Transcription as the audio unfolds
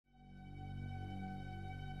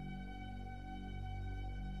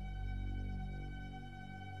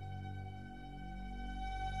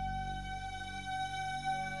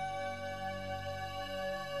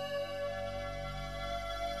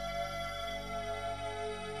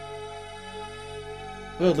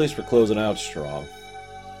Well, at least we're closing out strong.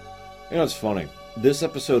 You know, it's funny. This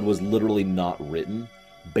episode was literally not written,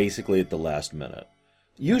 basically at the last minute.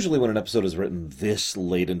 Usually when an episode is written this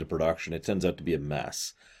late into production, it turns out to be a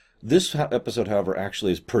mess. This episode, however,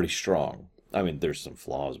 actually is pretty strong. I mean, there's some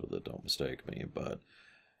flaws with it, don't mistake me, but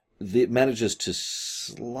it manages to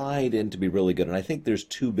slide in to be really good, and I think there's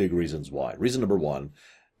two big reasons why. Reason number one,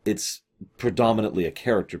 it's predominantly a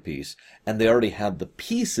character piece, and they already had the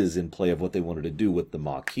pieces in play of what they wanted to do with the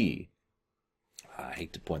Maquis. I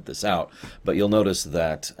hate to point this out, but you'll notice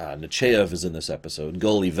that Nechayev is in this episode,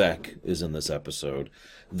 Golivek is in this episode.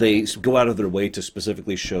 They go out of their way to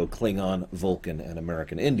specifically show Klingon, Vulcan, and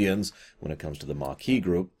American Indians when it comes to the Maquis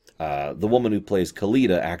group. The woman who plays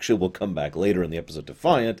Khalida actually will come back later in the episode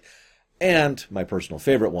Defiant, and my personal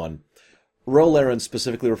favorite one, Rolaren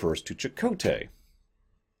specifically refers to Chakotay.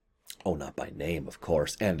 Oh, not by name, of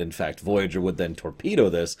course, and in fact, Voyager would then torpedo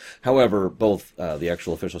this. However, both the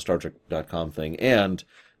actual official StarTrek.com thing and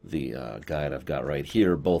the guide I've got right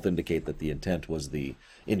here both indicate that the intent was the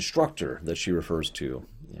instructor that she refers to,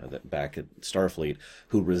 that back at Starfleet,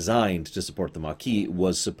 who resigned to support the Maquis,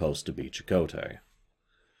 was supposed to be Chakotay.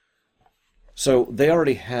 So they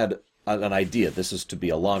already had an idea. This is to be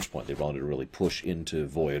a launch point. They wanted to really push into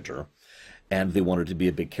Voyager. And they wanted to be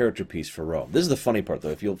a big character piece for Ro. This is the funny part, though,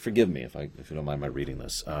 if you'll forgive me if you don't mind my reading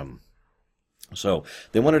this. So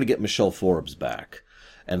they wanted to get Michelle Forbes back.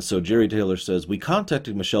 And so Jerry Taylor says, we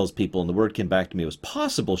contacted Michelle's people, and the word came back to me it was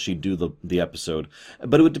possible she'd do the episode,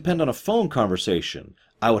 but it would depend on a phone conversation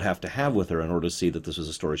I would have to have with her in order to see that this was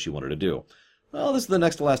a story she wanted to do. Well, this is the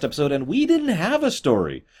next to last episode, and we didn't have a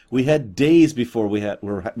story. We had days before we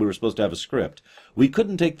were supposed to have a script. We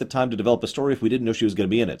couldn't take the time to develop a story if we didn't know she was going to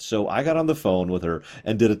be in it. So I got on the phone with her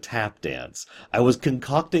and did a tap dance. I was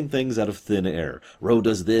concocting things out of thin air. Ro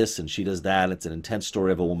does this, and she does that. It's an intense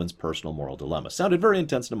story of a woman's personal moral dilemma. Sounded very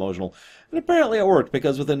intense and emotional, and apparently it worked,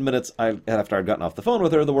 because within minutes after I'd gotten off the phone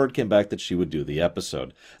with her, the word came back that she would do the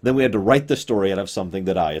episode. Then we had to write the story out of something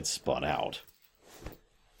that I had spun out.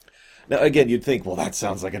 Now, again, you'd think, well, that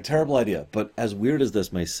sounds like a terrible idea. But as weird as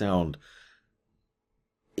this may sound,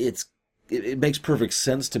 it makes perfect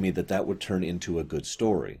sense to me that that would turn into a good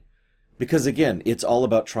story. Because, again, it's all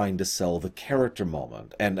about trying to sell the character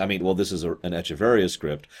moment. And, I mean, well, this is an Echeverria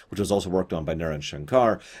script, which was also worked on by Naren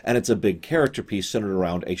Shankar, and it's a big character piece centered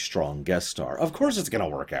around a strong guest star. Of course it's going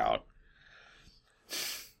to work out.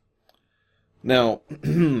 Now,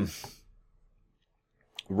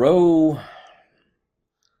 Ro...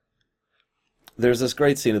 There's this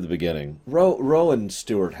great scene at the beginning. Ro and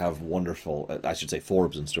Stewart have wonderful, I should say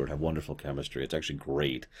Forbes and Stewart have wonderful chemistry. It's actually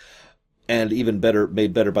great. And even better,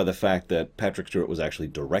 made better by the fact that Patrick Stewart was actually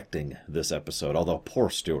directing this episode, although poor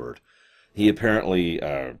Stewart. He apparently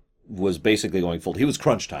was basically going full, he was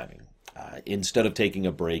crunch timing. Instead of taking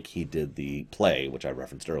a break, he did the play, which I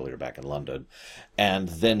referenced earlier back in London. And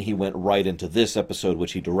then he went right into this episode,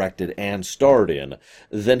 which he directed and starred in.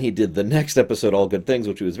 Then he did the next episode, All Good Things,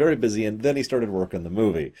 which he was very busy in. Then he started work on the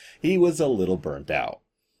movie. He was a little burnt out.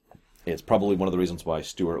 It's probably one of the reasons why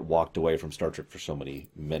Stewart walked away from Star Trek for so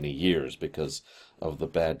many years, because of the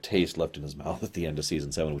bad taste left in his mouth at the end of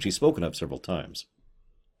Season 7, which he's spoken of several times.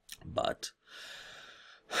 But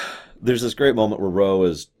there's this great moment where Ro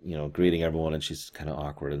is, greeting everyone, and she's kind of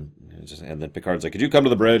awkward, and then Picard's like, "Could you come to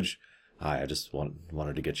the bridge?" "Hi, I just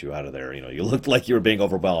wanted to get you out of there. You looked like you were being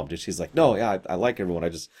overwhelmed." And she's like, "No, yeah, I like everyone. I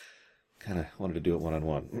just kind of wanted to do it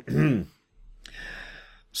one-on-one."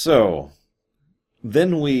 So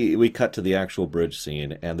then we cut to the actual bridge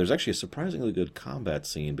scene, and there's actually a surprisingly good combat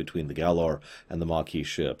scene between the Galor and the Maquis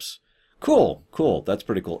ships. Cool. That's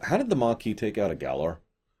pretty cool. How did the Maquis take out a Galor?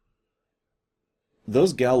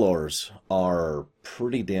 Those Galors are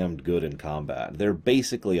pretty damned good in combat. They're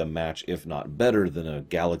basically a match, if not better, than a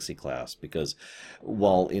Galaxy class, because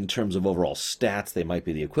while in terms of overall stats they might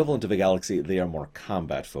be the equivalent of a Galaxy, they are more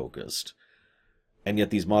combat-focused. And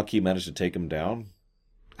yet these Maquis managed to take them down.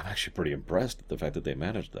 I'm actually pretty impressed at the fact that they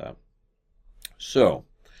managed that. So,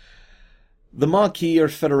 the Maquis are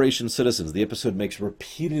Federation citizens. The episode makes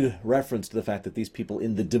repeated reference to the fact that these people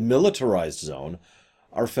in the demilitarized zone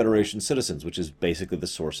are Federation citizens, which is basically the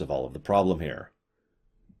source of all of the problem here.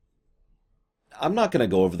 I'm not going to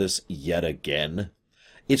go over this yet again.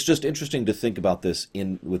 It's just interesting to think about this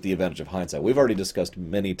with the advantage of hindsight. We've already discussed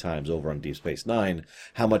many times over on Deep Space Nine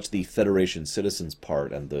how much the Federation citizens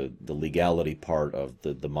part and the legality part of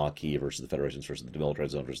the Maquis versus the Federations versus the demilitarized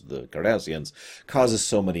zone versus the Cardassians causes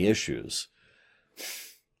so many issues.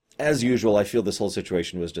 As usual, I feel this whole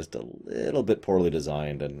situation was just a little bit poorly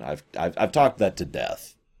designed, and I've talked that to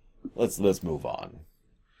death. Let's move on.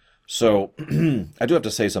 So, I do have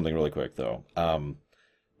to say something really quick, though.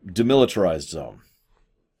 demilitarized zone.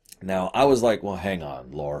 Now, I was like, well, hang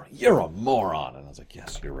on, Lore. You're a moron. And I was like,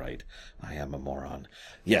 yes, you're right. I am a moron.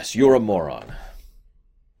 Yes, you're a moron.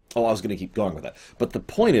 Oh, I was going to keep going with that. But the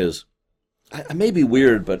point is, I may be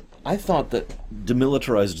weird, but I thought that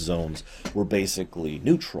demilitarized zones were basically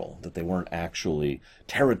neutral, that they weren't actually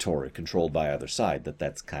territory controlled by either side,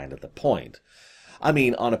 that's kind of the point. I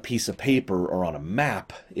mean, on a piece of paper or on a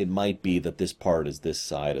map, it might be that this part is this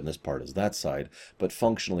side and this part is that side, but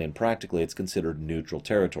functionally and practically it's considered neutral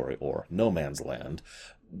territory, or no man's land,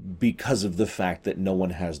 because of the fact that no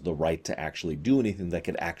one has the right to actually do anything that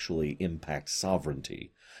could actually impact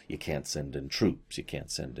sovereignty. You can't send in troops, you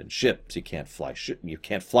can't send in ships, you can't fly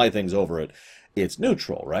things over it. It's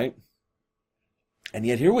neutral, right? And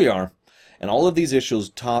yet here we are. And all of these issues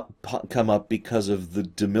come up because of the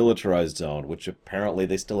demilitarized zone, which apparently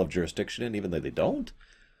they still have jurisdiction in, even though they don't.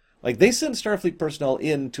 Like, they send Starfleet personnel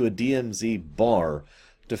into a DMZ bar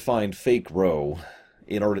to find fake Ro,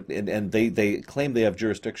 in order, and they claim they have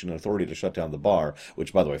jurisdiction and authority to shut down the bar,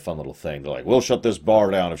 which, by the way, fun little thing. They're like, we'll shut this bar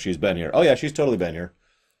down if she's been here. Oh, yeah, she's totally been here.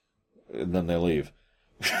 And then they leave.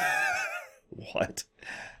 What?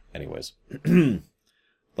 Anyways.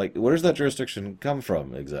 Like, where does that jurisdiction come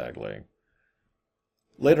from, exactly?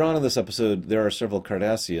 Later on in this episode, there are several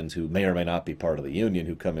Cardassians who may or may not be part of the Union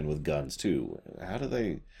who come in with guns, too. How do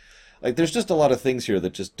they... Like, there's just a lot of things here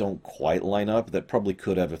that just don't quite line up that probably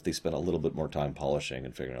could have if they spent a little bit more time polishing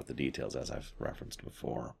and figuring out the details, as I've referenced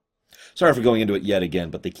before. Sorry for going into it yet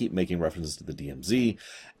again, but they keep making references to the DMZ,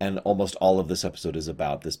 and almost all of this episode is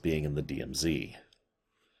about this being in the DMZ.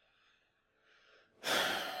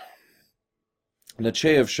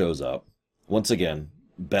 Nechayev shows up, once again,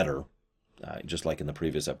 better. Just like in the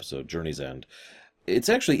previous episode, Journey's End. It's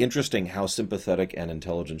actually interesting how sympathetic and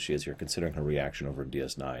intelligent she is here, considering her reaction over in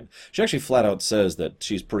DS9. She actually flat out says that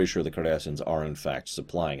she's pretty sure the Cardassians are, in fact,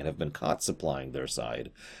 supplying and have been caught supplying their side.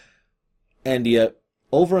 And yet,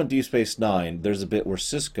 over on Deep Space Nine, there's a bit where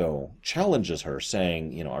Sisko challenges her,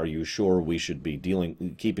 saying, you know, are you sure we should be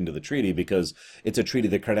keeping to the treaty, because it's a treaty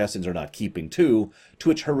the Cardassians are not keeping to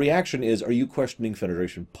which her reaction is, are you questioning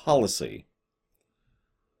Federation policy?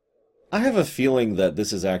 I have a feeling that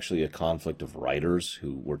this is actually a conflict of writers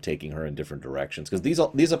who were taking her in different directions, because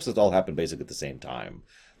these episodes all happened basically at the same time,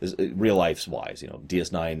 real life's wise. You know,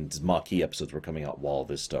 DS9's Maquis episodes were coming out while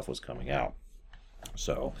this stuff was coming out,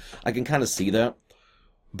 so I can kind of see that.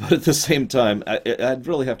 But at the same time, I'd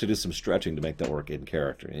really have to do some stretching to make that work in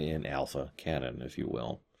character, in alpha canon, if you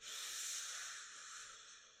will.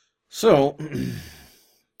 So.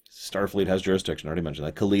 Starfleet has jurisdiction. I already mentioned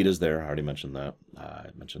that. Khalid is there. I already mentioned that. I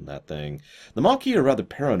mentioned that thing. The Maquis are rather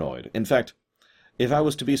paranoid. In fact, if I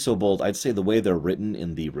was to be so bold, I'd say the way they're written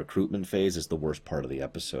in the recruitment phase is the worst part of the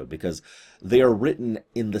episode, because they are written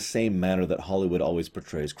in the same manner that Hollywood always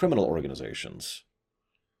portrays criminal organizations.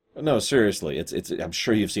 No, seriously, I'm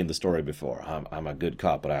sure you've seen the story before. I'm a good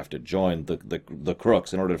cop, but I have to join the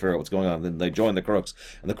crooks in order to figure out what's going on. Then they join the crooks,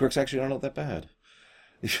 and the crooks actually aren't that bad.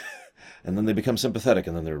 And then they become sympathetic,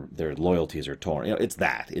 and then their loyalties are torn. You know, it's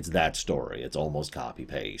that story. It's almost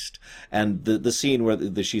copy-paste. And the scene where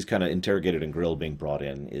she's kind of interrogated and grilled being brought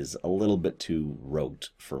in is a little bit too rote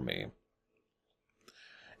for me.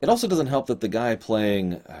 It also doesn't help that the guy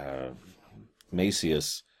playing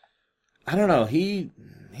Macius, I don't know, he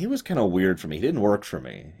was kind of weird for me. He didn't work for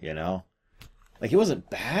me, you know? Like, he wasn't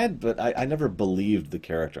bad, but I never believed the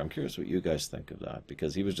character. I'm curious what you guys think of that,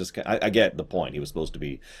 because he was just... I get the point. He was supposed to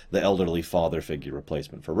be the elderly father figure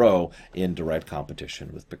replacement for Ro in direct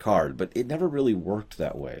competition with Picard, but it never really worked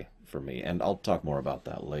that way for me, and I'll talk more about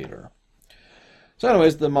that later. So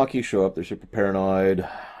anyways, the Maquis show up. They're super paranoid.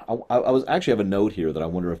 I was actually have a note here that I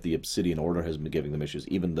wonder if the Obsidian Order has been giving them issues,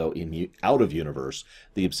 even though out of universe,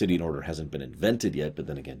 the Obsidian Order hasn't been invented yet, but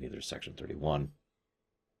then again, neither is Section 31.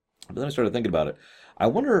 But then I started thinking about it. I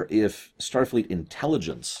wonder if Starfleet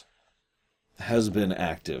intelligence has been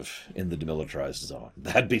active in the demilitarized zone.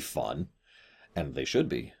 That'd be fun. And they should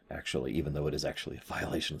be, actually, even though it is actually a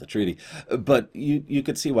violation of the treaty. But you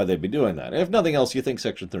could see why they'd be doing that. If nothing else, you think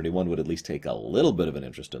Section 31 would at least take a little bit of an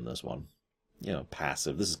interest in this one. You know,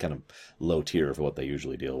 passive. This is kind of low tier for what they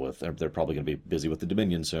usually deal with. They're probably going to be busy with the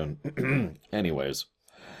Dominion soon. Anyways.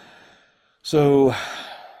 So,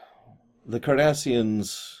 the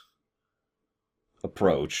Cardassians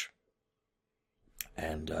approach,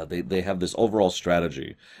 and they have this overall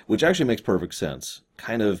strategy, which actually makes perfect sense.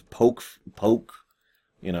 Kind of poke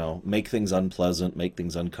You know, make things unpleasant, make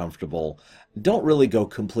things uncomfortable. Don't really go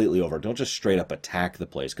completely over. Don't just straight up attack the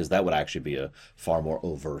place, because that would actually be a far more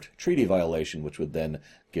overt treaty violation, which would then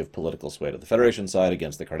give political sway to the Federation side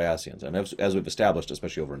against the Cardassians. And as we've established,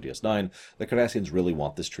 especially over in DS9, the Cardassians really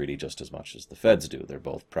want this treaty just as much as the Feds do. They're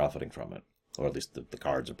both profiting from it, or at least the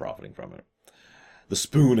Cards are profiting from it. The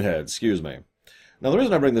Spoonhead, excuse me. Now, the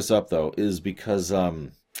reason I bring this up, though, is because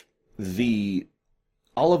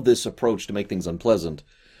all of this approach to make things unpleasant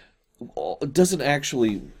doesn't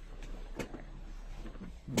actually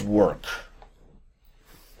work.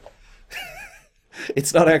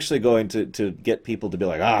 It's not actually going to get people to be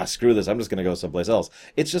like, screw this, I'm just going to go someplace else.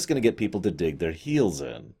 It's just going to get people to dig their heels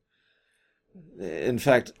in. In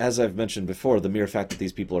fact, as I've mentioned before, the mere fact that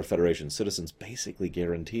these people are Federation citizens basically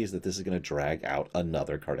guarantees that this is going to drag out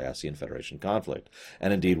another Cardassian Federation conflict,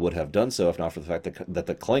 and indeed would have done so if not for the fact that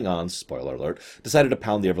the Klingons, spoiler alert, decided to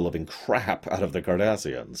pound the ever-living crap out of the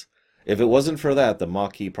Cardassians. If it wasn't for that, the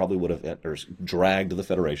Maquis probably would have dragged the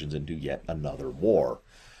Federations into yet another war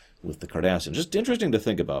with the Cardassians. Just interesting to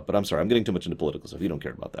think about, but I'm sorry, I'm getting too much into political stuff. You don't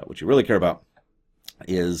care about that. What you really care about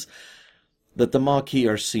is that the Maquis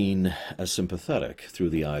are seen as sympathetic through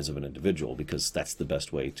the eyes of an individual, because that's the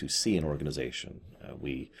best way to see an organization.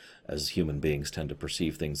 We, as human beings, tend to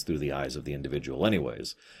perceive things through the eyes of the individual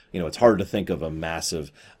anyways. You know, it's hard to think of a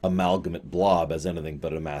massive amalgamate blob as anything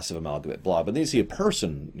but a massive amalgamate blob. And then you see a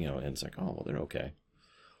person, you know, and it's like, oh, well, they're okay.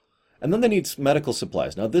 And then they need medical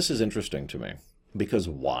supplies. Now, this is interesting to me, because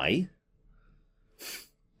why?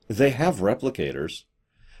 They have replicators.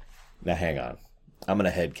 Now, hang on. I'm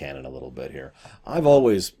going to headcanon a little bit here. I've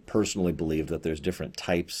always personally believed that there's different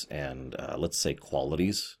types and, let's say,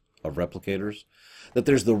 qualities of replicators. That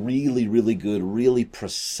there's the really, really good, really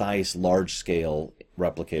precise, large-scale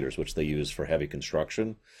replicators, which they use for heavy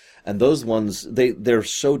construction. And those ones, they're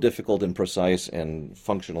so difficult and precise and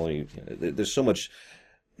functionally, there's so much.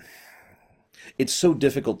 It's so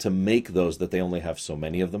difficult to make those that they only have so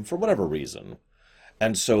many of them for whatever reason.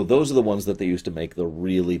 And so those are the ones that they use to make the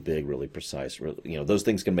really big, really precise, you know, those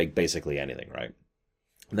things can make basically anything, right?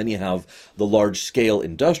 And then you have the large-scale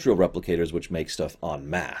industrial replicators, which make stuff en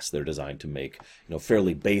masse. They're designed to make, you know,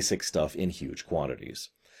 fairly basic stuff in huge quantities.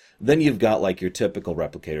 Then you've got, like, your typical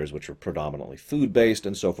replicators, which are predominantly food-based,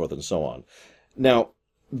 and so forth and so on. Now,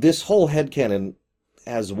 this whole headcanon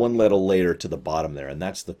has one little layer to the bottom there, and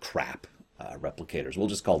that's the crap. Replicators. We'll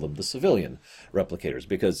just call them the civilian replicators,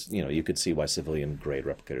 because, you know, you could see why civilian-grade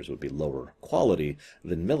replicators would be lower quality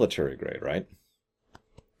than military-grade, right?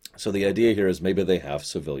 So the idea here is maybe they have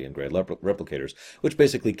civilian-grade replicators, which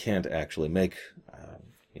basically can't actually make,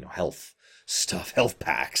 you know, health stuff, health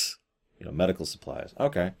packs, you know, medical supplies.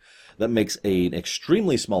 Okay. That makes an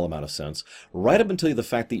extremely small amount of sense, right up until the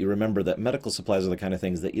fact that you remember that medical supplies are the kind of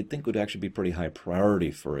things that you'd think would actually be pretty high priority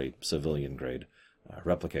for a civilian-grade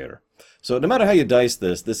replicator. So no matter how you dice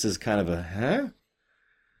this is kind of a, huh?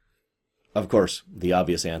 Of course, the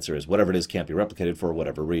obvious answer is whatever it is can't be replicated for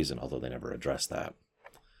whatever reason, although they never address that.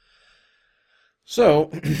 So,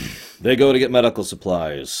 they go to get medical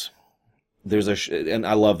supplies. There's and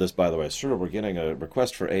I love this, by the way. Sir, we're getting a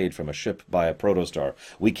request for aid from a ship by a protostar.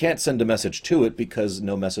 We can't send a message to it because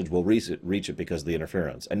no message will reach it because of the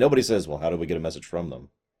interference. And nobody says, well, how do we get a message from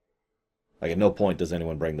them? Like, at no point does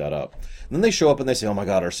anyone bring that up. And then they show up and they say, oh my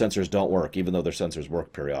god, our sensors don't work, even though their sensors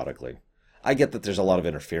work periodically. I get that there's a lot of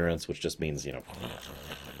interference, which just means, you know,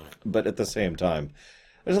 but at the same time,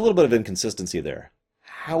 there's a little bit of inconsistency there.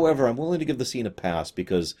 However, I'm willing to give the scene a pass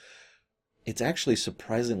because it's actually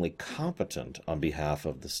surprisingly competent on behalf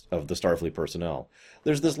of the Starfleet personnel.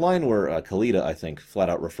 There's this line where Khalida, I think, flat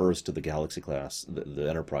out refers to the Galaxy class, the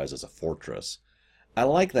Enterprise, as a fortress. I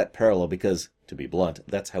like that parallel because, to be blunt,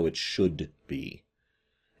 that's how it should be.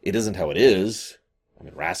 It isn't how it is. I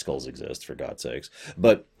mean, rascals exist, for God's sakes.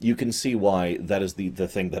 But you can see why that is the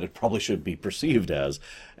thing that it probably should be perceived as,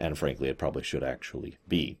 and frankly, it probably should actually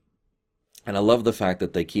be. And I love the fact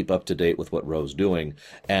that they keep up to date with what Ro's doing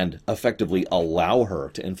and effectively allow her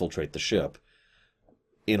to infiltrate the ship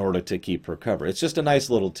in order to keep her cover. It's just a nice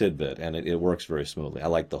little tidbit, and it works very smoothly. I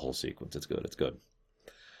like the whole sequence. It's good. It's good.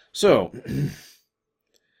 So,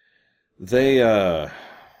 this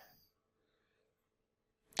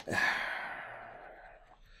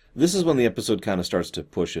is when the episode kind of starts to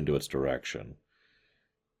push into its direction.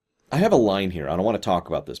 I have a line here. I don't want to talk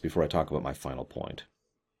about this before I talk about my final point.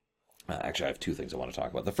 Actually, I have two things I want to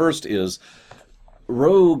talk about. The first is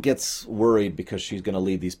Ro gets worried because she's going to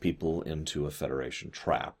lead these people into a Federation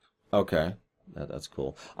trap. Okay, that's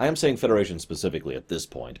cool. I am saying Federation specifically at this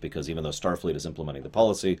point because even though Starfleet is implementing the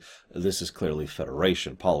policy, this is clearly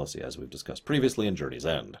Federation policy, as we've discussed previously in Journey's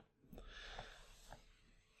End.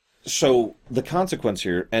 So the consequence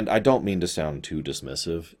here, and I don't mean to sound too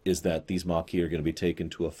dismissive, is that these Maquis are going to be taken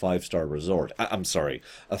to a five-star resort. I'm sorry,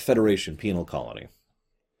 a Federation penal colony.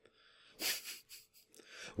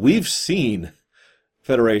 We've seen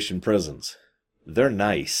Federation prisons. They're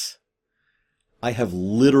nice. I have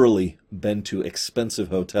literally been to expensive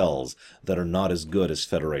hotels that are not as good as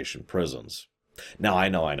Federation prisons. Now, I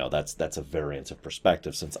know, that's a variance of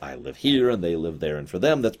perspective since I live here and they live there, and for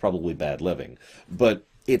them, that's probably bad living. But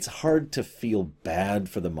it's hard to feel bad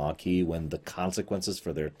for the Maquis when the consequences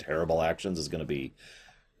for their terrible actions is going to be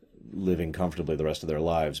living comfortably the rest of their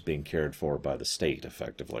lives, being cared for by the state,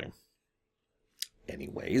 effectively.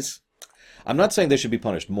 Anyways, I'm not saying they should be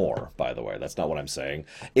punished more, by the way. That's not what I'm saying.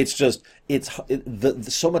 It's just,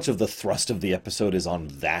 so much of the thrust of the episode is on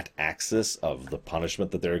that axis of the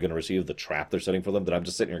punishment that they're going to receive, the trap they're setting for them, that I'm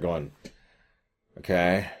just sitting here going,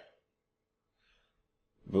 okay,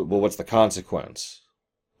 but what's the consequence?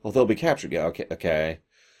 Well, they'll be captured. Yeah, okay.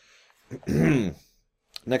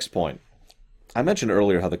 Next point. I mentioned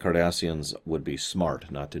earlier how the Cardassians would be smart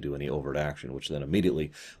not to do any overt action, which then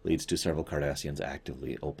immediately leads to several Cardassians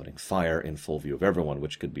actively opening fire in full view of everyone,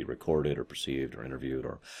 which could be recorded or perceived or interviewed,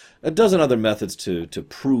 or a dozen other methods to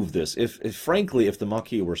prove this. Frankly, if the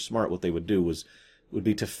Maquis were smart, what they would do would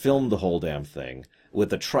be to film the whole damn thing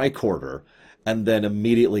with a tricorder and then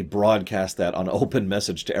immediately broadcast that on open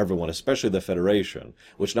message to everyone, especially the Federation,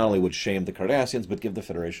 which not only would shame the Cardassians, but give the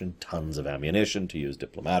Federation tons of ammunition to use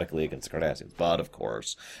diplomatically against the Cardassians. But, of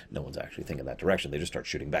course, no one's actually thinking that direction. They just start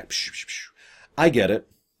shooting back. I get it.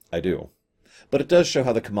 I do. But it does show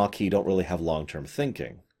how the Maquis don't really have long-term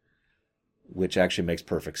thinking, which actually makes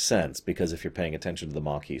perfect sense, because if you're paying attention to the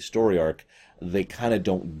Maquis story arc, they kind of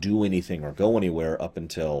don't do anything or go anywhere up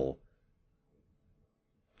until...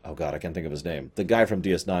 oh god, I can't think of his name. The guy from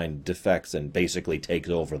DS9 defects and basically takes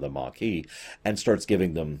over the Maquis and starts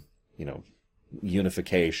giving them,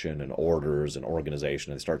 unification and orders and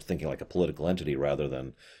organization, and starts thinking like a political entity rather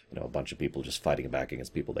than, a bunch of people just fighting back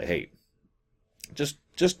against people they hate. Just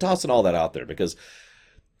tossing all that out there, because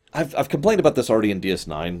I've complained about this already in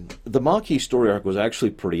DS9. The Maquis story arc was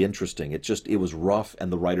actually pretty interesting. It was rough,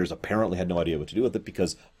 and the writers apparently had no idea what to do with it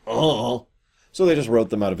because, so they just wrote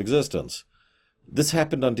them out of existence. This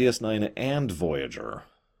happened on DS9 and Voyager.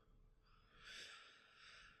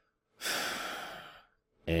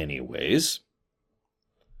 Anyways.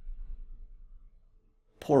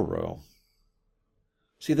 Poor Ro.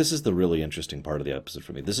 See, this is the really interesting part of the episode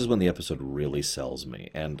for me. This is when the episode really sells me.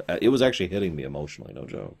 And it was actually hitting me emotionally, no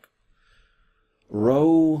joke.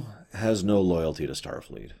 Ro has no loyalty to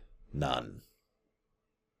Starfleet. None.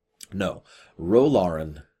 No. Ro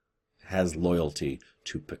Lauren has loyalty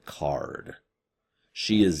to Picard.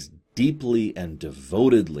 She is deeply and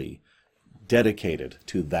devotedly dedicated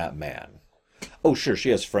to that man. Oh, sure,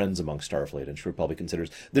 she has friends among Starfleet, and she probably considers...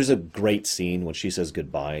 There's a great scene when she says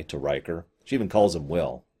goodbye to Riker. She even calls him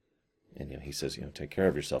Will. And he says, take care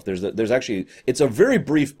of yourself. There's actually... It's a very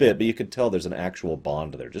brief bit, but you can tell there's an actual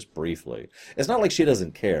bond there, just briefly. It's not like she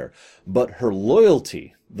doesn't care, but her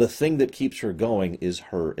loyalty, the thing that keeps her going, is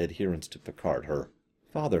her adherence to Picard, her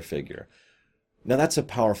father figure. Now, that's a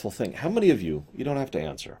powerful thing. How many of you don't have to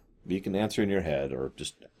answer, but you can answer in your head or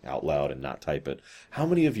just out loud and not type it. How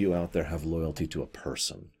many of you out there have loyalty to a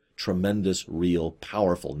person? Tremendous, real,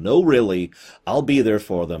 powerful, no really, I'll be there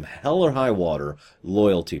for them, hell or high water,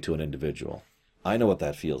 loyalty to an individual. I know what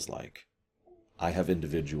that feels like. I have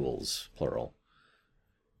individuals, plural,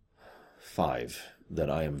 5, that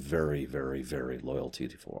I am very, very, very loyal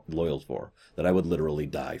for, that I would literally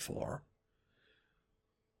die for.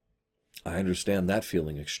 I understand that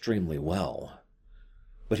feeling extremely well.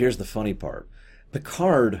 But here's the funny part.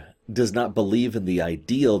 Picard does not believe in the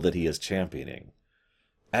ideal that he is championing.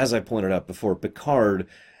 As I pointed out before, Picard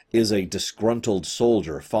is a disgruntled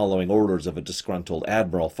soldier following orders of a disgruntled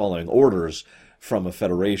admiral, following orders from a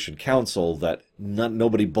Federation council that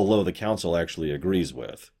nobody below the council actually agrees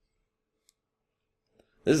with.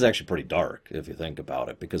 This is actually pretty dark, if you think about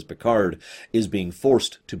it, because Picard is being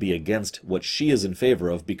forced to be against what she is in favor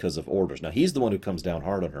of because of orders. Now, he's the one who comes down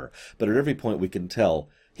hard on her, but at every point we can tell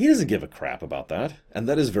he doesn't give a crap about that, and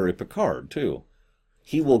that is very Picard, too.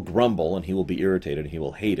 He will grumble, and he will be irritated, and he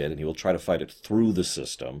will hate it, and he will try to fight it through the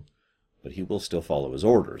system, but he will still follow his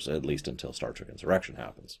orders, at least until Star Trek Insurrection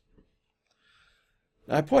happens.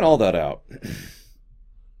 Now, I point all that out...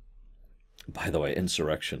 By the way,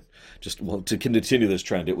 Insurrection, to continue this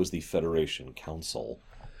trend, it was the Federation Council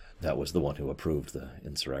that was the one who approved the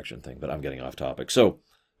Insurrection thing, but I'm getting off topic. So,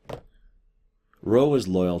 Ro is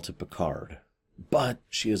loyal to Picard, but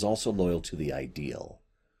she is also loyal to the ideal.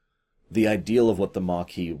 the ideal of what the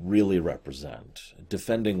Maquis really represent,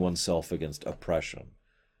 defending oneself against oppression.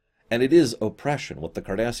 And it is oppression, what the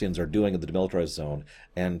Cardassians are doing in the demilitarized zone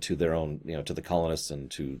and to their own, to the colonists and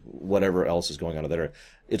to whatever else is going on in that area.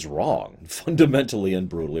 It's wrong, fundamentally and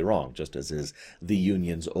brutally wrong, just as is the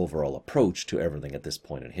Union's overall approach to everything at this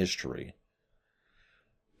point in history.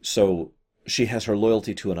 So she has her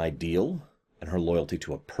loyalty to an ideal and her loyalty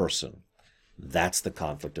to a person. That's the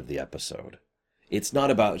conflict of the episode. It's not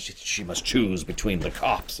about she must choose between the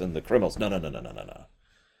cops and the criminals. No.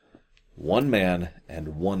 One man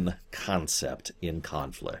and one concept in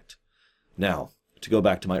conflict. Now, to go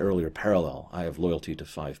back to my earlier parallel, I have loyalty to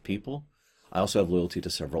 5 people. I also have loyalty to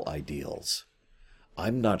several ideals.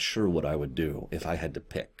 I'm not sure what I would do if I had to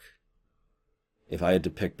pick. If I had to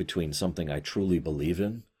pick between something I truly believe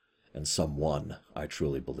in and someone I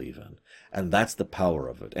truly believe in. And that's the power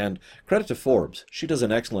of it. And credit to Forbes. She does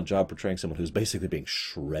an excellent job portraying someone who's basically being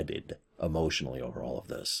shredded emotionally over all of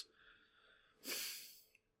this.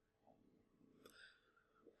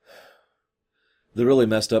 The really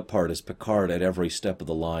messed up part is Picard, at every step of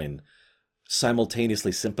the line,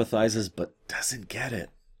 simultaneously sympathizes but doesn't get it.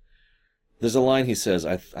 There's a line he says,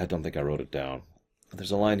 I don't think I wrote it down.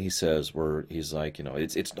 There's a line he says where he's like,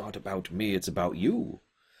 it's not about me, it's about you.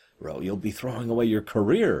 Ro, you'll be throwing away your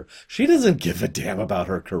career. She doesn't give a damn about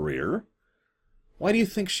her career. Why do you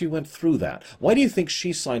think she went through that? Why do you think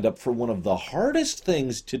she signed up for one of the hardest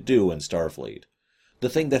things to do in Starfleet? The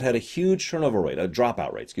thing that had a huge turnover rate,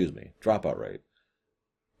 dropout rate.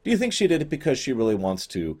 Do you think she did it because she really wants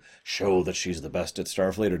to show that she's the best at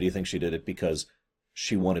Starfleet, or do you think she did it because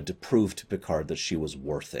she wanted to prove to Picard that she was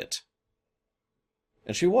worth it?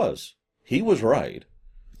 And she was. He was right.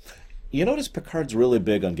 You notice Picard's really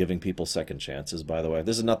big on giving people second chances, by the way.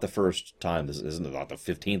 This is not the first time, this isn't not the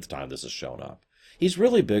 15th time this has shown up. He's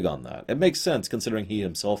really big on that. It makes sense, considering he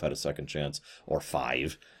himself had a second chance, or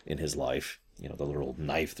 5, in his life. The little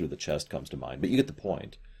knife through the chest comes to mind, but you get the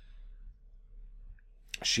point.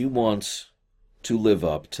 She wants to live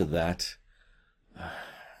up to that,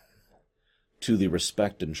 to the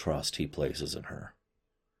respect and trust he places in her.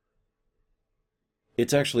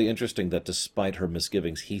 It's actually interesting that despite her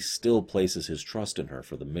misgivings, he still places his trust in her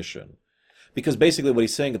for the mission. Because basically what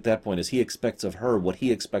he's saying at that point is he expects of her what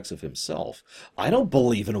he expects of himself. I don't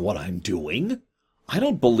believe in what I'm doing. I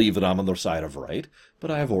don't believe that I'm on the side of right,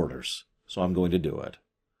 but I have orders, so I'm going to do it.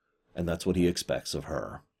 And that's what he expects of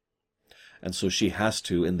her. And so she has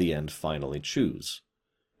to, in the end, finally choose.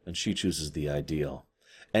 And she chooses the ideal.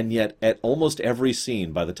 And yet, at almost every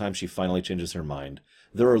scene, by the time she finally changes her mind,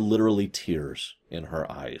 there are literally tears in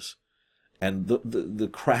her eyes. And the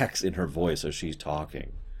cracks in her voice as she's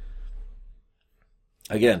talking.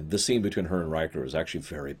 Again, the scene between her and Riker is actually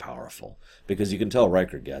very powerful, because you can tell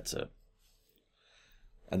Riker gets it.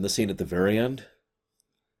 And the scene at the very end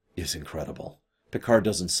is incredible. Picard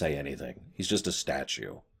doesn't say anything. He's just a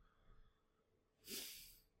statue.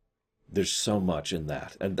 There's so much in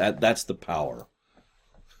that. And that's the power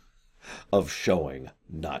of showing,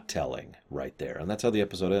 not telling, right there. And that's how the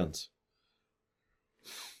episode ends.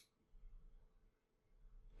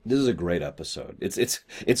 This is a great episode.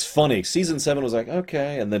 It's funny. Season 7 was like,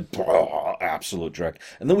 okay, and then absolute dreck.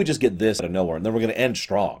 And then we just get this out of nowhere. And then we're going to end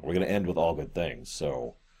strong. We're going to end with all good things.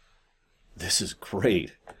 So this is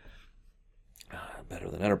great. Better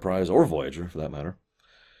than Enterprise or Voyager, for that matter.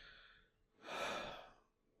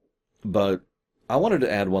 But I wanted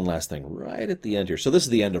to add one last thing right at the end here. So this is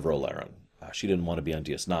the end of Ro Laren. She didn't want to be on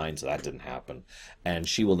DS9, so that didn't happen. And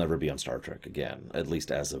she will never be on Star Trek again, at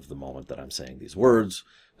least as of the moment that I'm saying these words.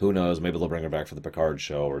 Who knows? Maybe they'll bring her back for the Picard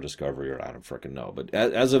show or Discovery, or I don't frickin' know. But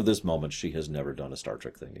as of this moment, she has never done a Star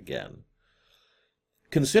Trek thing again.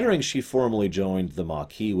 Considering she formally joined the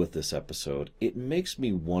Maquis with this episode, it makes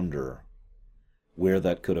me wonder where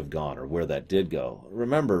that could have gone, or where that did go.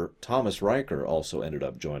 Remember, Thomas Riker also ended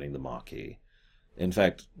up joining the Maquis. In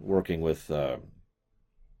fact, working with, I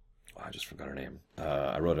just forgot her name.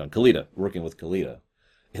 I wrote it on Kalita, working with Kalita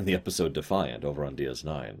in the episode Defiant over on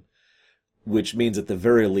DS9. Which means at the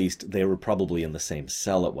very least, they were probably in the same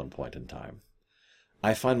cell at one point in time.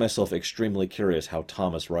 I find myself extremely curious how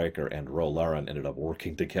Thomas Riker and Ro Laren ended up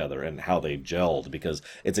working together and how they gelled, because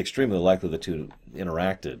it's extremely likely the two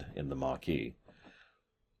interacted in the Maquis.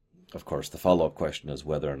 Of course, the follow-up question is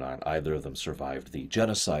whether or not either of them survived the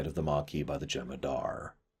genocide of the Maquis by the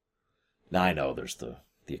Jem'Hadar. Now, I know there's the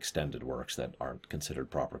extended works that aren't considered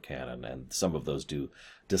proper canon, and some of those do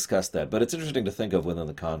discuss that, but it's interesting to think of within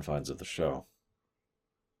the confines of the show.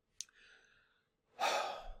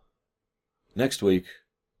 Next week,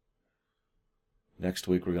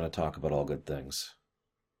 we're going to talk about all good things.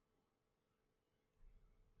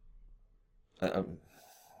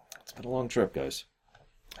 It's been a long trip, guys.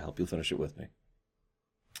 I hope you'll finish it with me.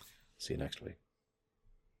 See you next week.